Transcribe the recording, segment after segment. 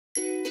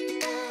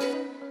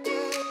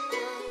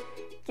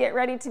Get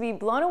ready to be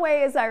blown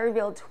away as I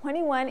reveal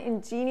 21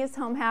 ingenious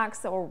home hacks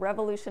that will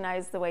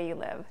revolutionize the way you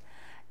live.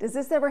 Does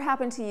this ever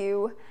happen to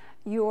you?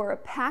 You're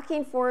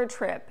packing for a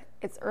trip.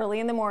 It's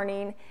early in the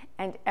morning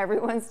and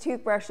everyone's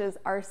toothbrushes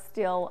are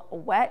still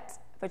wet,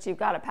 but you've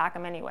got to pack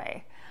them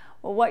anyway.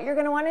 Well, what you're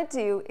going to want to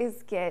do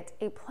is get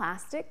a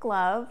plastic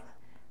glove,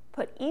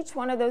 put each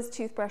one of those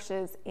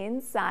toothbrushes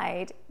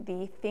inside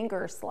the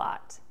finger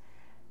slot.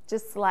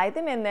 Just slide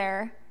them in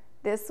there.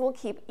 This will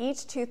keep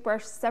each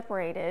toothbrush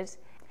separated,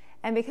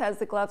 and because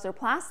the gloves are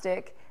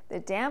plastic, the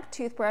damp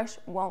toothbrush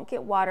won't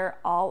get water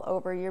all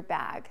over your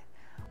bag.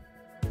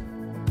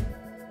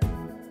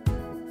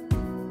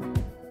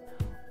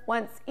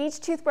 Once each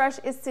toothbrush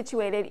is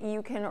situated,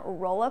 you can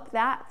roll up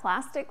that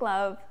plastic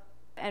glove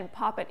and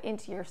pop it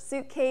into your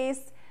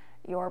suitcase,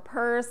 your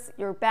purse,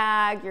 your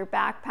bag, your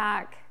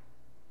backpack,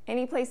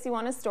 any place you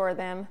want to store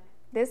them.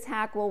 This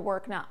hack will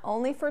work not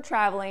only for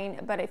traveling,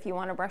 but if you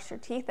want to brush your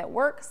teeth at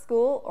work,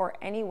 school, or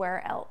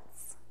anywhere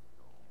else.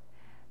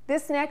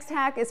 This next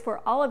hack is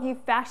for all of you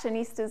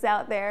fashionistas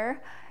out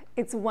there.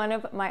 It's one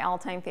of my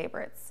all-time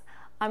favorites.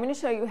 I'm going to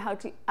show you how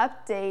to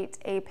update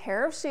a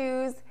pair of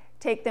shoes,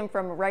 take them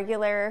from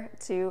regular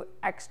to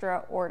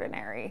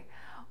extraordinary.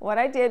 What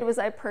I did was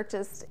I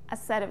purchased a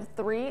set of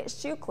 3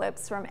 shoe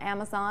clips from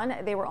Amazon.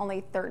 They were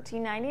only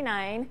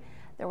 $13.99.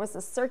 There was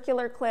a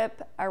circular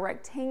clip, a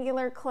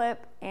rectangular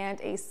clip, and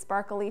a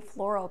sparkly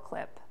floral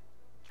clip.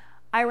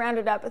 I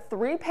rounded up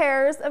 3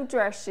 pairs of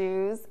dress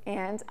shoes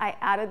and I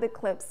added the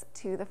clips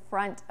to the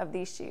front of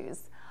these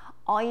shoes.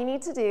 All you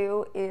need to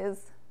do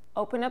is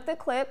open up the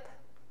clip,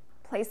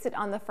 place it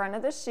on the front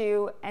of the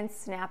shoe, and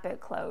snap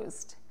it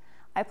closed.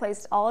 I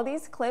placed all of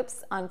these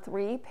clips on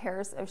 3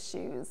 pairs of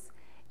shoes.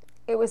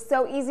 It was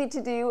so easy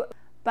to do,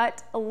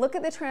 but look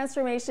at the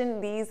transformation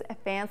these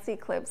fancy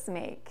clips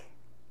make.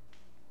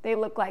 They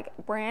look like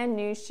brand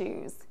new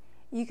shoes.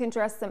 You can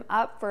dress them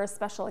up for a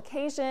special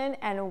occasion,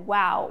 and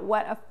wow,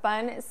 what a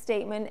fun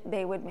statement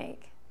they would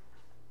make.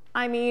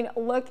 I mean,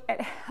 look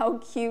at how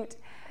cute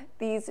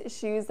these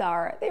shoes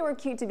are. They were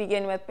cute to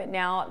begin with, but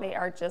now they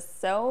are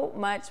just so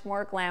much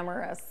more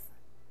glamorous.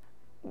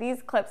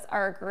 These clips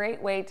are a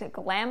great way to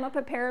glam up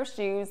a pair of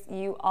shoes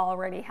you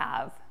already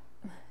have.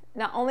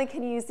 Not only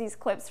can you use these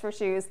clips for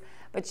shoes,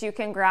 but you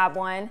can grab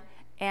one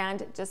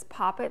and just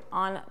pop it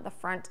on the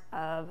front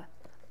of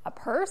a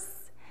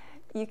purse.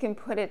 You can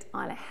put it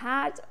on a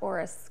hat or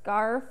a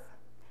scarf.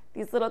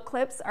 These little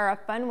clips are a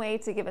fun way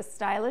to give a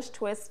stylish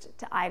twist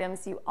to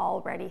items you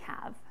already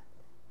have.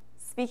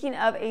 Speaking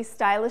of a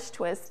stylish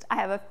twist, I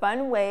have a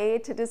fun way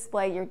to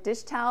display your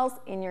dish towels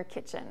in your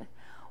kitchen.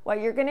 What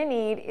you're going to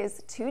need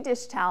is 2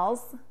 dish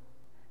towels.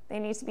 They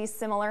need to be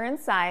similar in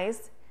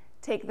size.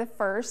 Take the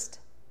first,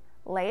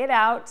 lay it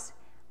out,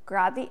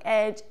 grab the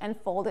edge and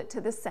fold it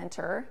to the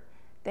center.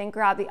 Then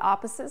grab the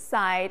opposite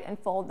side and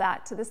fold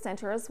that to the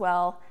center as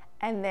well,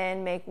 and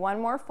then make one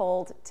more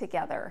fold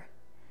together.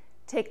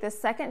 Take the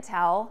second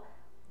towel,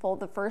 fold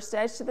the first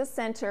edge to the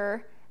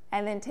center,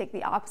 and then take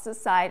the opposite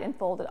side and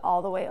fold it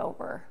all the way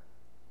over.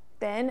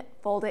 Then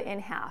fold it in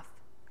half.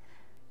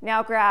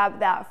 Now grab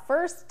that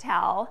first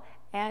towel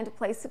and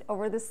place it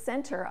over the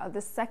center of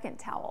the second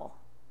towel.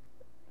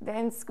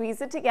 Then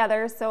squeeze it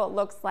together so it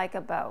looks like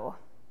a bow.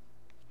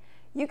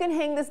 You can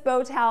hang this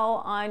bow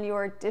towel on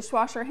your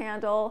dishwasher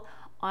handle,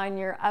 on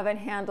your oven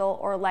handle,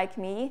 or like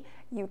me,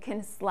 you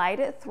can slide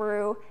it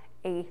through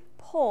a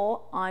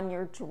pull on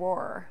your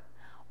drawer.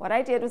 What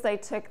I did was I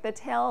took the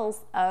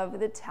tails of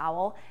the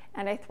towel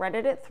and I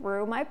threaded it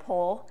through my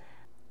pull,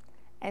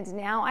 and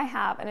now I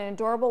have an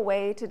adorable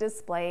way to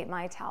display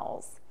my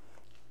towels.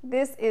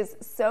 This is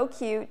so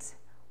cute.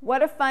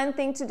 What a fun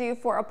thing to do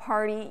for a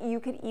party. You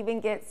could even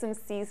get some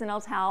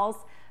seasonal towels,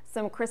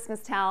 some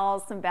Christmas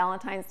towels, some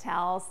Valentine's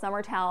towels,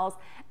 summer towels,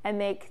 and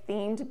make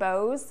themed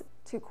bows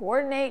to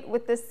coordinate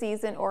with the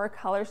season or a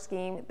color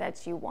scheme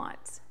that you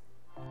want.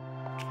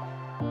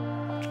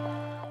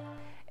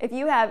 If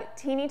you have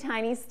teeny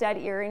tiny stud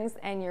earrings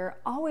and you're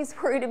always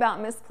worried about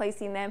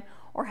misplacing them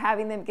or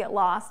having them get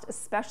lost,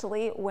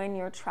 especially when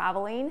you're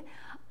traveling,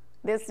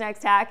 this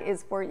next hack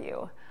is for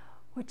you.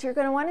 What you're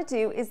going to want to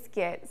do is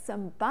get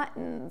some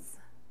buttons.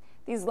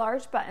 These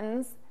large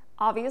buttons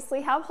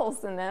obviously have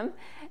holes in them,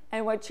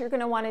 and what you're going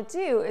to want to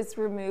do is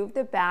remove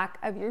the back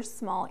of your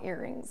small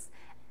earrings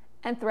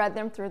and thread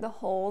them through the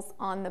holes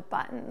on the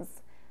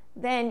buttons.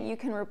 Then you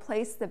can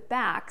replace the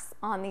backs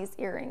on these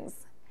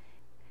earrings.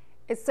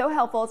 It's so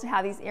helpful to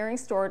have these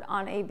earrings stored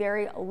on a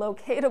very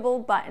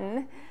locatable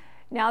button.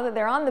 Now that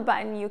they're on the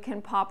button, you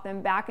can pop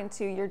them back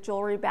into your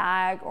jewelry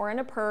bag or in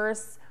a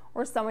purse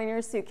or somewhere in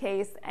your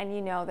suitcase, and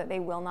you know that they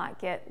will not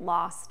get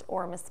lost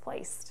or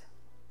misplaced.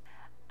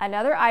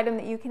 Another item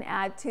that you can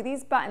add to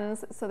these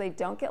buttons so they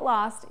don't get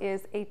lost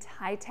is a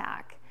tie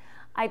tack.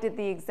 I did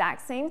the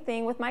exact same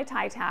thing with my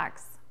tie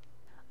tacks.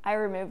 I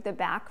removed the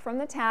back from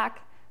the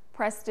tack,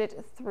 pressed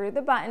it through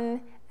the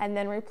button, and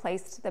then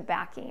replaced the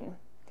backing.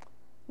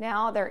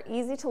 Now they're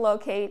easy to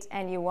locate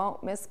and you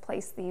won't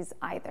misplace these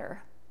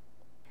either.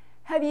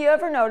 Have you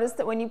ever noticed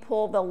that when you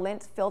pull the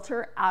lint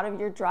filter out of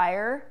your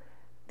dryer,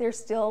 there's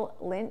still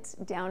lint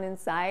down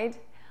inside?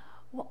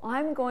 Well,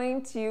 I'm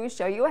going to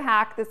show you a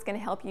hack that's going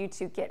to help you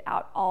to get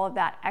out all of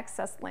that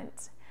excess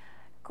lint.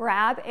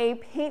 Grab a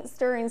paint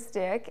stirring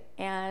stick,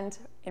 and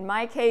in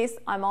my case,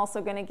 I'm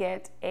also going to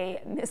get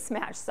a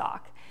mismatched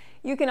sock.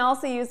 You can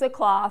also use a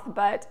cloth,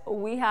 but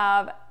we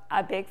have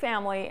a big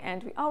family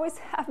and we always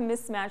have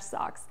mismatched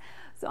socks.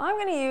 So I'm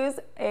going to use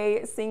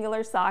a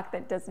singular sock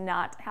that does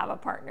not have a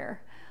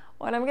partner.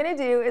 What I'm going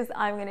to do is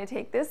I'm going to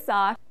take this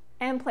sock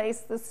and place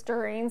the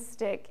stirring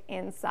stick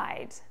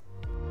inside.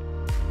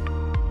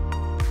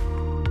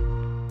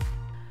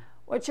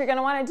 What you're going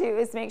to want to do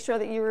is make sure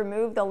that you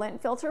remove the lint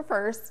filter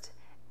first,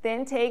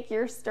 then take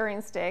your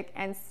stirring stick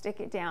and stick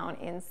it down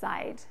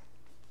inside.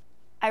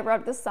 I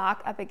rubbed the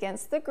sock up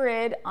against the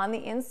grid on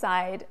the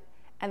inside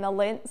and the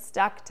lint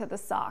stuck to the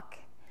sock.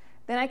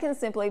 Then I can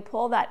simply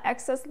pull that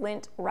excess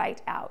lint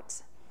right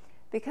out.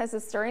 Because the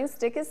stirring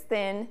stick is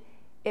thin,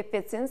 it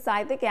fits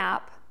inside the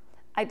gap.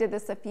 I did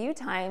this a few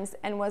times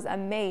and was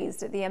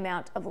amazed at the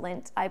amount of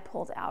lint I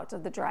pulled out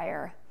of the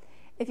dryer.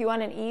 If you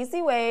want an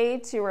easy way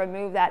to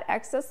remove that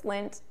excess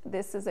lint,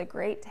 this is a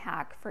great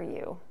hack for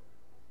you.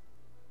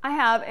 I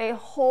have a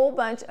whole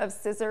bunch of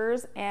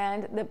scissors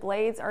and the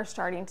blades are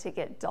starting to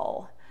get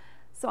dull.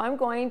 So I'm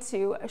going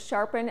to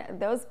sharpen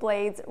those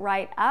blades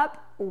right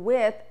up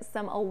with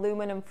some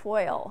aluminum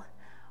foil.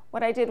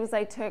 What I did was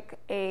I took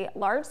a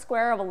large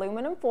square of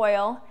aluminum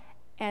foil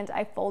and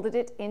I folded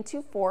it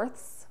into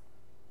fourths.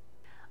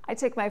 I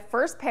took my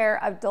first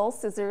pair of dull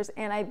scissors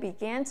and I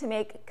began to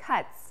make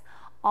cuts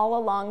all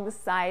along the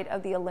side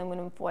of the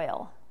aluminum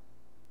foil.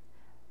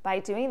 By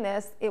doing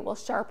this, it will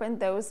sharpen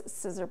those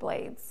scissor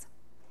blades.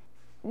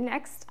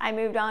 Next, I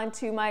moved on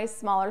to my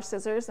smaller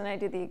scissors and I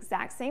did the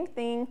exact same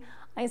thing.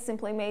 I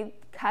simply made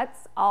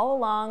cuts all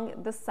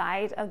along the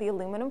side of the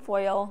aluminum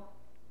foil.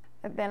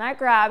 Then I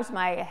grabbed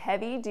my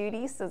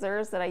heavy-duty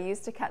scissors that I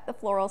used to cut the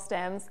floral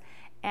stems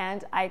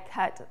and I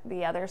cut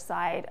the other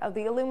side of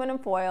the aluminum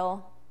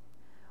foil,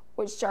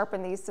 which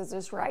sharpened these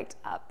scissors right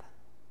up.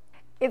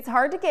 It's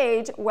hard to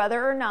gauge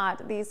whether or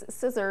not these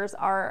scissors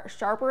are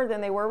sharper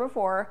than they were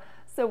before,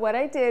 so what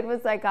I did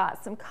was I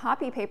got some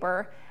copy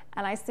paper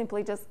and I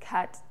simply just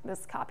cut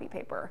this copy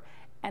paper.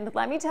 And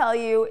let me tell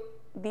you,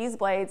 these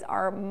blades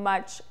are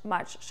much,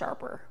 much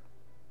sharper.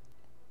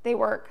 They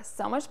work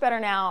so much better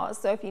now,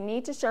 so if you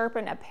need to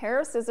sharpen a pair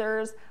of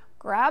scissors,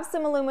 grab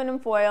some aluminum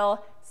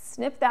foil,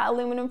 snip that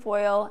aluminum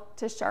foil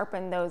to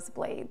sharpen those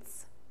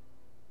blades.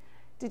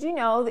 Did you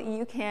know that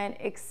you can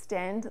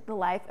extend the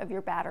life of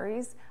your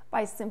batteries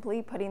by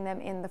simply putting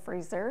them in the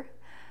freezer?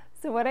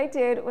 So what I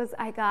did was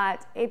I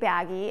got a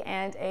baggie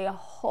and a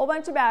whole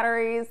bunch of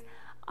batteries.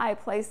 I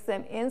placed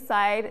them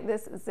inside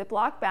this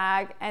Ziploc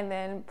bag and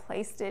then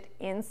placed it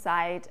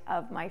inside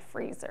of my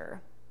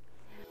freezer.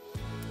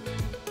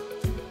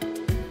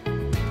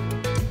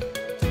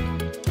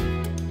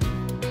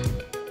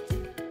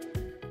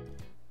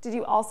 Did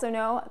you also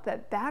know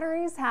that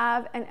batteries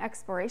have an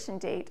expiration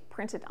date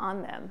printed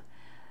on them?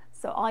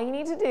 So all you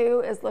need to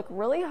do is look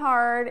really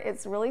hard.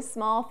 It's really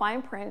small,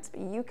 fine print,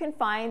 but you can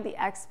find the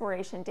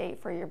expiration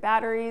date for your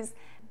batteries.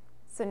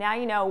 So now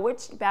you know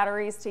which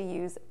batteries to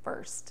use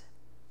first.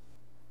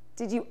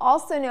 Did you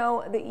also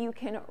know that you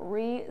can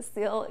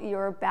reseal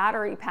your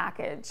battery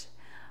package?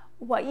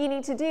 What you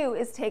need to do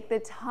is take the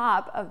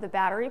top of the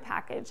battery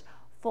package,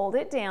 fold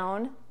it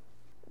down,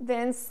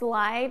 then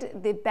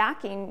slide the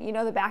backing, you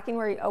know the backing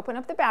where you open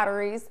up the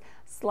batteries,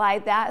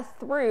 slide that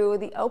through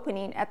the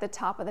opening at the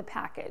top of the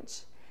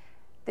package.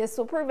 This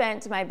will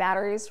prevent my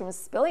batteries from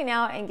spilling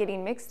out and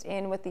getting mixed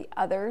in with the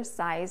other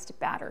sized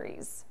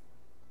batteries.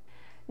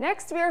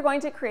 Next, we are going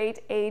to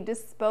create a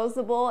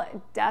disposable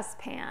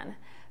dustpan.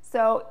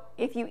 So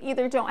if you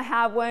either don't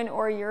have one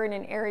or you're in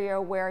an area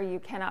where you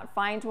cannot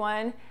find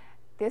one,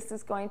 this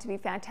is going to be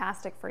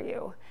fantastic for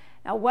you.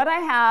 Now what I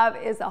have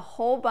is a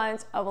whole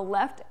bunch of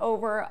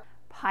leftover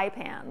pie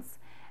pans.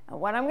 And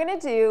what I'm going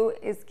to do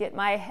is get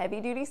my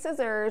heavy-duty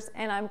scissors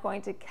and I'm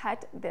going to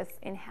cut this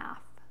in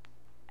half.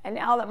 And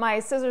now that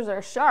my scissors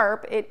are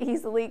sharp, it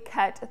easily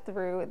cut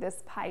through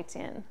this pie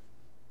tin.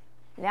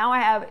 Now I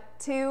have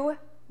 2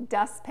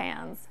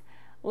 dustpans.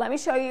 Let me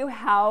show you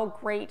how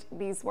great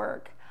these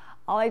work.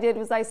 All I did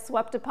was I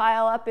swept a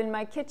pile up in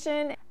my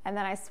kitchen and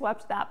then I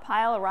swept that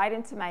pile right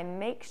into my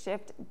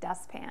makeshift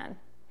dustpan.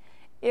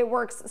 It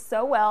works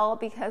so well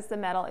because the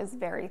metal is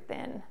very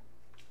thin,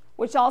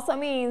 which also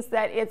means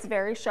that it's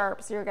very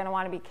sharp, so you're going to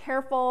want to be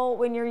careful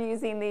when you're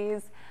using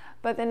these.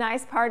 But the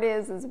nice part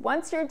is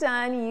once you're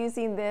done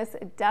using this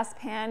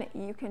dustpan,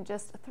 you can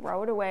just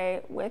throw it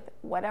away with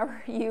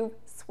whatever you've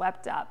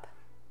swept up.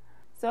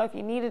 So if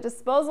you need a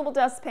disposable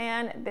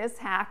dustpan, this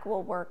hack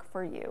will work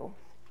for you.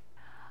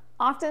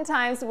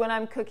 Oftentimes when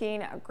I'm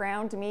cooking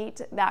ground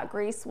meat, that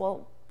grease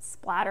will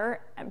splatter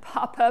and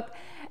pop up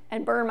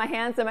and burn my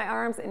hands and my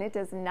arms, and it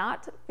does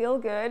not feel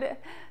good.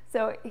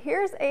 So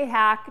here's a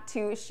hack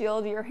to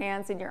shield your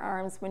hands and your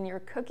arms when you're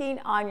cooking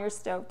on your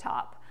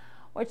stovetop.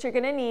 What you're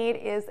gonna need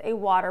is a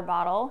water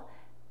bottle.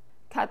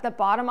 Cut the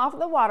bottom off of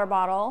the water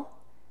bottle.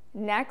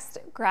 Next,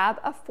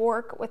 grab a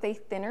fork with a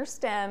thinner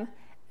stem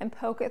and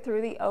poke it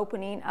through the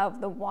opening of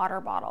the water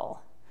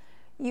bottle.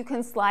 You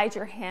can slide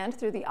your hand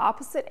through the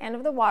opposite end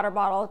of the water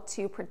bottle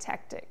to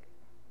protect it.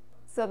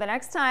 So the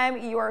next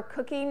time you are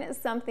cooking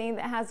something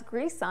that has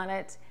grease on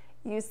it,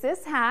 use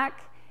this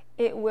hack.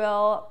 It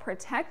will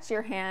protect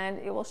your hand.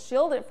 It will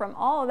shield it from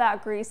all of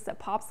that grease that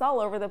pops all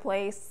over the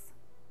place.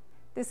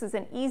 This is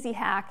an easy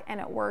hack and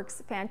it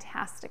works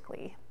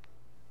fantastically.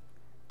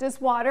 Does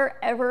water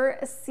ever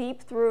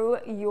seep through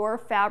your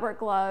fabric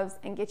gloves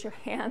and get your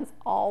hands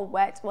all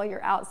wet while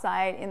you're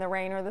outside in the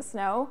rain or the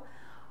snow?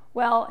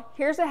 Well,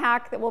 here's a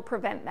hack that will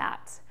prevent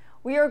that.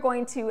 We are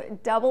going to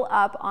double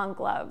up on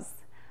gloves.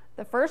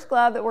 The first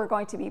glove that we're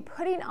going to be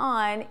putting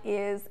on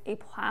is a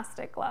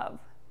plastic glove.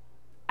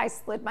 I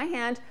slid my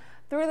hand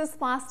through this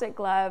plastic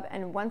glove,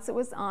 and once it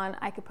was on,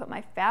 I could put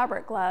my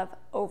fabric glove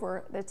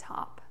over the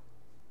top.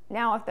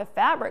 Now, if the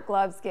fabric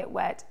gloves get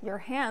wet, your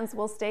hands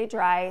will stay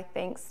dry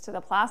thanks to the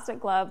plastic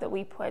glove that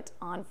we put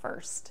on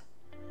first.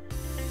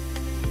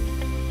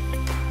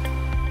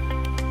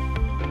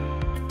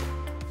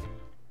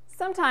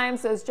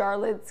 Sometimes those jar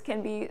lids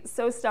can be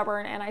so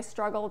stubborn and I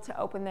struggle to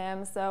open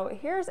them, so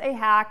here's a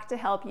hack to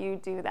help you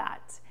do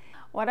that.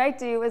 What I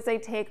do is I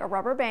take a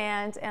rubber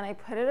band and I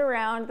put it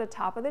around the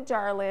top of the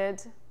jar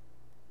lid.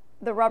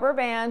 The rubber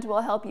band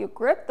will help you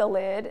grip the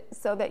lid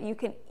so that you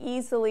can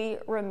easily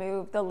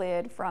remove the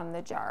lid from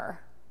the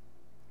jar.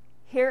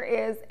 Here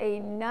is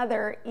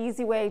another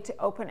easy way to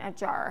open a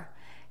jar.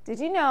 Did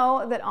you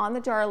know that on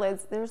the jar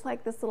lids there's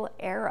like this little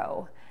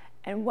arrow?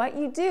 And what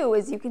you do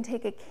is you can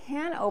take a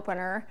can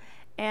opener,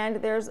 and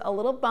there's a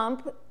little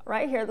bump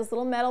right here, this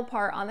little metal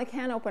part on the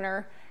can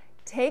opener.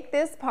 Take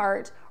this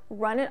part,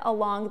 run it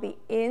along the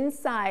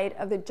inside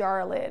of the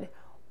jar lid.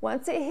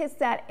 Once it hits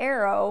that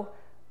arrow,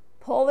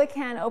 pull the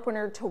can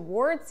opener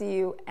towards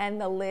you and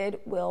the lid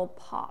will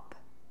pop.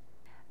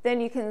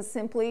 Then you can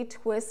simply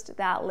twist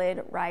that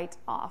lid right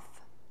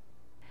off.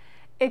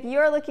 If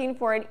you're looking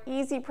for an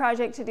easy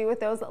project to do with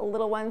those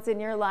little ones in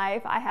your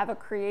life, I have a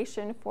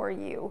creation for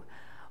you.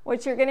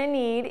 What you're gonna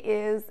need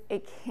is a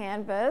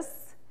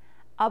canvas,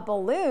 a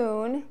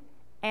balloon,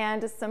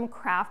 and some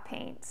craft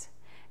paint.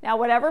 Now,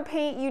 whatever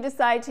paint you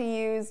decide to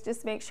use,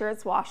 just make sure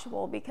it's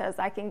washable because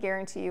I can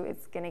guarantee you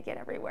it's gonna get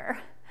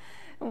everywhere.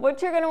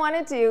 What you're gonna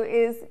wanna do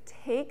is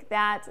take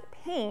that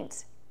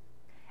paint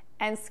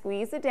and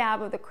squeeze a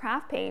dab of the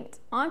craft paint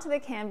onto the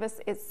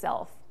canvas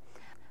itself.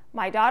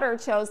 My daughter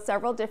chose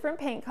several different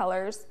paint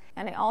colors,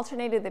 and I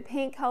alternated the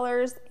paint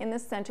colors in the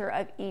center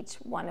of each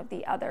one of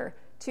the other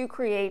to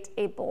create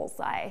a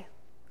bullseye.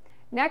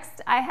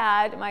 Next, I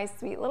had my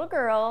sweet little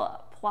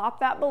girl plop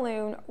that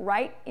balloon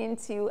right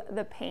into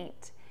the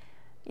paint.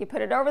 You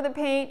put it over the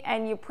paint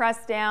and you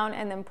press down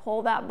and then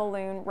pull that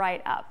balloon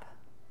right up.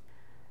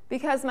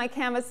 Because my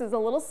canvas is a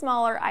little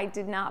smaller, I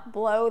did not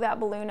blow that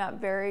balloon up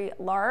very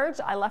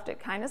large. I left it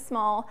kind of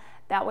small.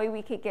 That way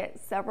we could get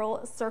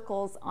several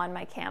circles on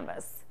my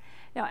canvas.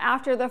 Now,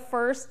 after the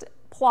first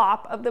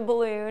plop of the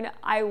balloon,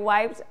 I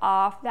wiped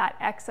off that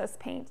excess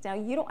paint. Now,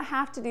 you don't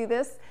have to do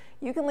this.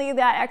 You can leave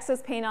that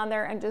excess paint on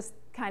there and just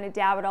kind of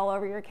dab it all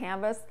over your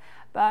canvas.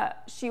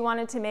 But she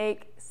wanted to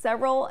make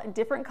several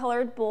different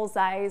colored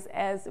bullseyes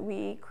as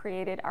we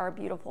created our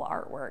beautiful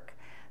artwork.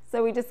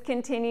 So we just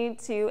continued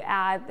to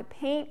add the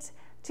paint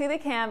to the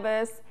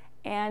canvas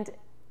and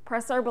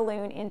press our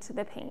balloon into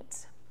the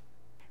paint.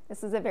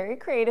 This is a very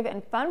creative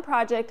and fun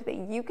project that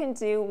you can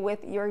do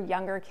with your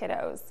younger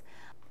kiddos.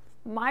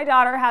 My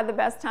daughter had the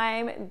best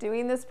time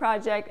doing this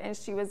project and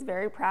she was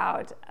very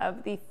proud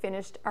of the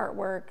finished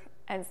artwork,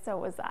 and so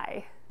was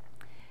I.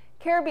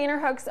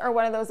 Carabiner hooks are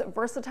one of those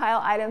versatile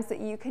items that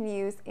you can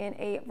use in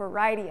a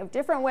variety of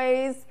different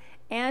ways,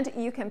 and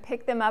you can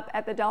pick them up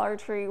at the Dollar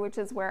Tree, which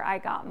is where I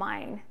got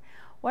mine.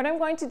 What I'm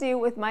going to do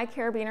with my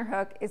carabiner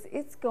hook is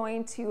it's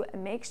going to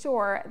make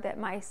sure that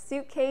my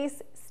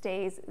suitcase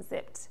stays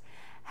zipped.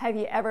 Have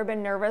you ever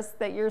been nervous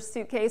that your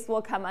suitcase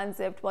will come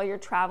unzipped while you're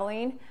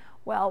traveling?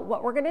 Well,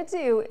 what we're going to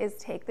do is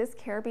take this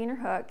carabiner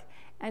hook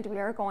and we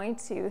are going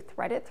to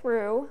thread it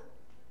through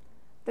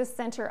the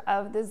center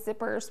of the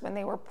zippers when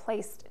they were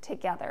placed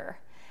together.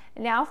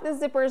 Now, if the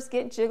zippers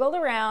get jiggled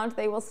around,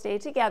 they will stay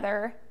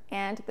together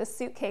and the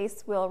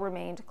suitcase will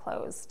remain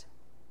closed.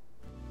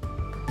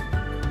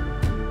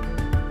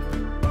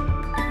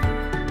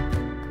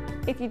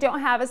 If you don't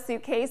have a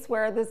suitcase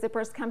where the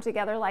zippers come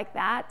together like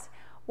that,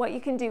 what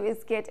you can do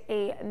is get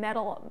a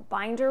metal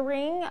binder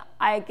ring.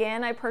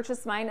 I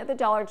purchased mine at the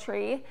Dollar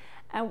Tree,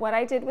 and what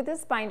I did with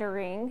this binder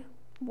ring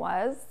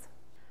was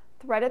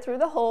thread it through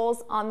the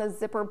holes on the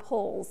zipper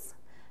pulls.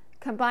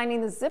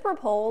 Combining the zipper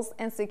pulls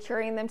and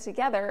securing them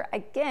together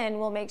again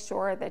will make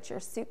sure that your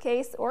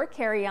suitcase or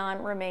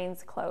carry-on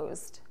remains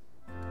closed.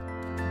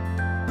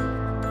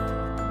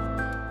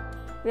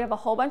 We have a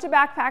whole bunch of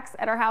backpacks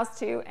at our house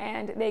too,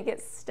 and they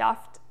get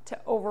stuffed to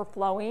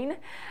overflowing.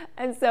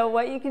 And so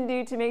what you can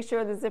do to make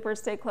sure the zippers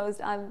stay closed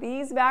on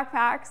these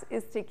backpacks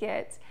is to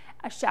get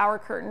a shower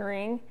curtain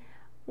ring.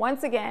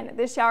 Once again,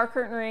 this shower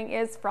curtain ring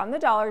is from the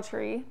Dollar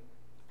Tree.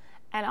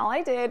 And all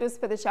I did was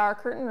put the shower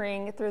curtain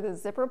ring through the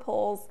zipper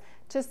pulls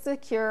to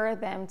secure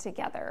them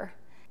together.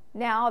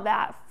 Now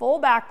that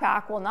full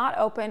backpack will not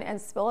open and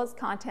spill its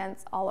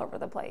contents all over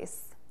the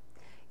place.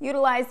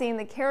 Utilizing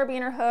the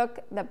carabiner hook,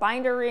 the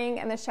binder ring,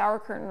 and the shower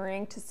curtain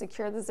ring to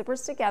secure the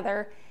zippers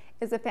together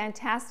is a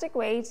fantastic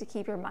way to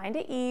keep your mind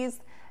at ease,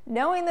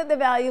 knowing that the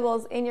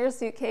valuables in your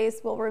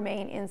suitcase will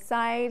remain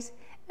inside,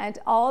 and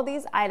all of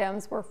these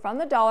items were from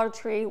the Dollar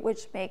Tree,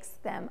 which makes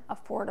them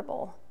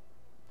affordable.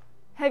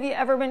 Have you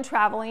ever been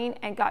traveling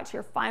and got to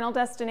your final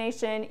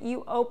destination,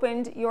 you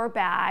opened your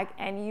bag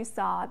and you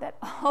saw that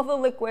all the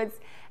liquids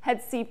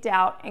had seeped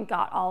out and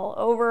got all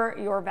over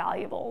your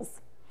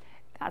valuables?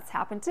 That's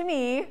happened to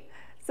me.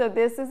 So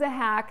this is a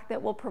hack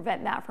that will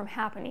prevent that from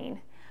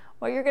happening.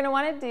 What you're gonna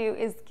wanna do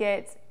is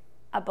get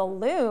a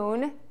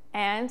balloon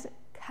and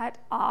cut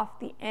off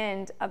the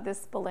end of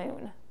this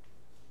balloon.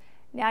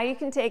 Now you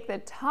can take the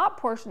top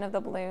portion of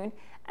the balloon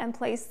and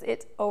place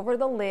it over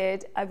the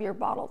lid of your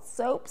bottled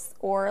soaps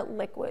or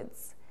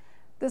liquids.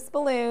 This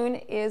balloon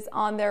is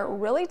on there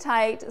really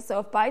tight, so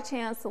if by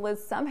chance the lid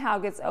somehow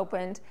gets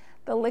opened,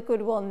 the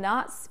liquid will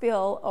not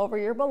spill over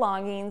your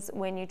belongings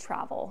when you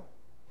travel.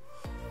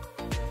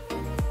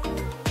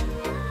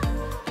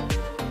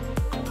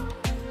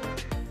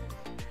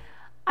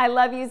 I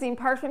love using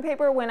parchment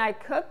paper when I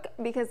cook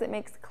because it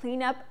makes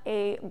cleanup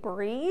a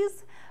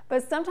breeze,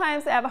 but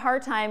sometimes I have a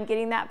hard time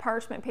getting that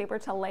parchment paper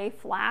to lay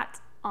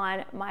flat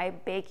on my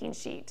baking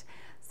sheet.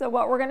 So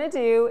what we're gonna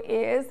do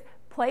is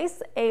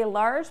place a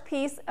large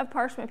piece of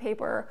parchment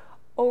paper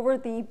over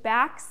the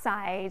back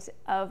side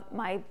of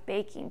my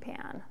baking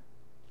pan.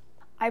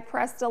 I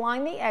pressed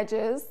along the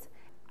edges,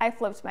 I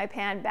flipped my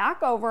pan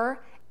back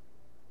over,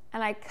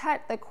 and I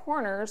cut the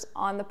corners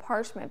on the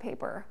parchment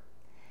paper.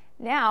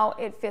 Now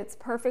it fits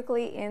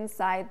perfectly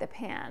inside the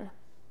pan.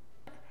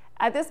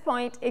 At this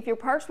point, if your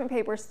parchment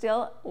paper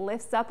still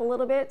lifts up a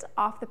little bit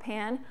off the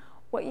pan,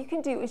 what you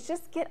can do is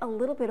just get a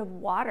little bit of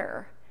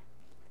water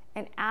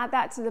and add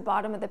that to the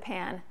bottom of the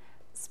pan.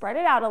 Spread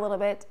it out a little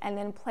bit and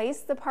then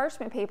place the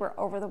parchment paper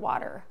over the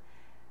water.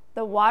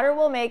 The water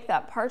will make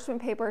that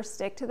parchment paper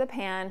stick to the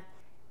pan.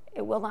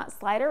 It will not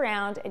slide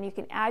around, and you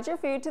can add your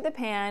food to the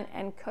pan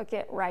and cook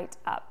it right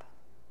up.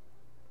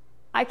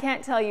 I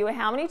can't tell you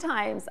how many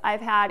times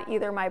I've had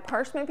either my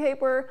parchment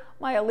paper,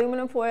 my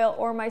aluminum foil,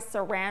 or my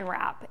saran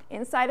wrap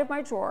inside of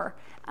my drawer,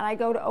 and I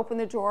go to open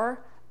the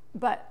drawer,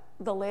 but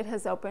the lid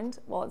has opened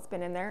while it's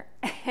been in there,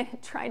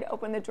 and trying to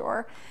open the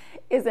drawer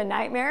is a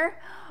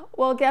nightmare.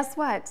 Well, guess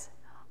what?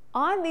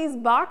 On these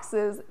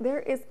boxes, there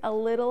is a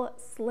little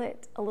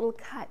slit, a little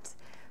cut,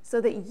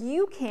 so that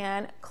you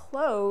can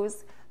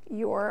close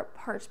your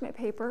parchment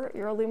paper,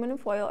 your aluminum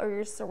foil, or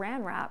your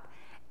saran wrap,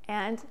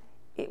 and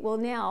it will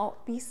now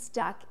be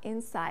stuck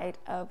inside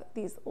of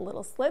these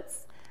little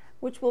slits,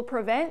 which will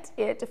prevent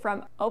it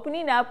from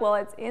opening up while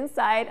it's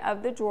inside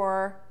of the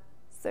drawer.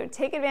 So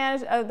take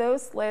advantage of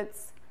those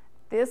slits.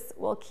 This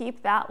will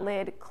keep that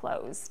lid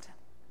closed.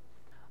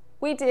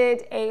 We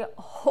did a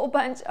whole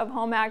bunch of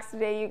home hacks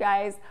today, you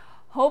guys.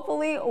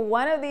 Hopefully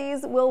one of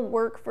these will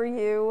work for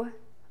you.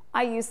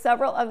 I use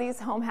several of these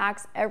home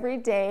hacks every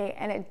day,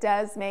 and it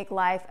does make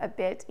life a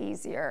bit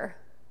easier.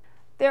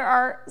 There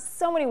are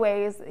so many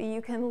ways that you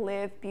can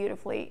live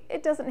beautifully.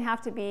 It doesn't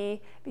have to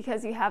be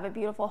because you have a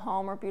beautiful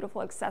home or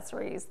beautiful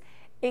accessories.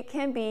 It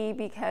can be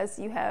because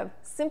you have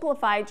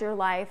simplified your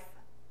life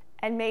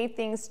and made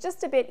things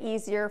just a bit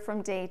easier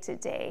from day to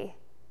day.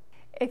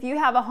 If you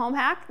have a home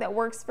hack that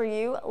works for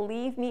you,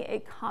 leave me a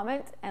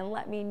comment and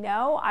let me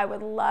know. I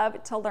would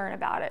love to learn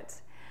about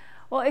it.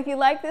 Well, if you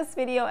like this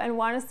video and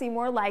want to see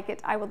more like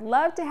it, I would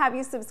love to have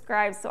you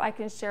subscribe so I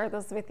can share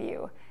this with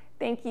you.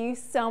 Thank you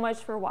so much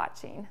for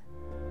watching.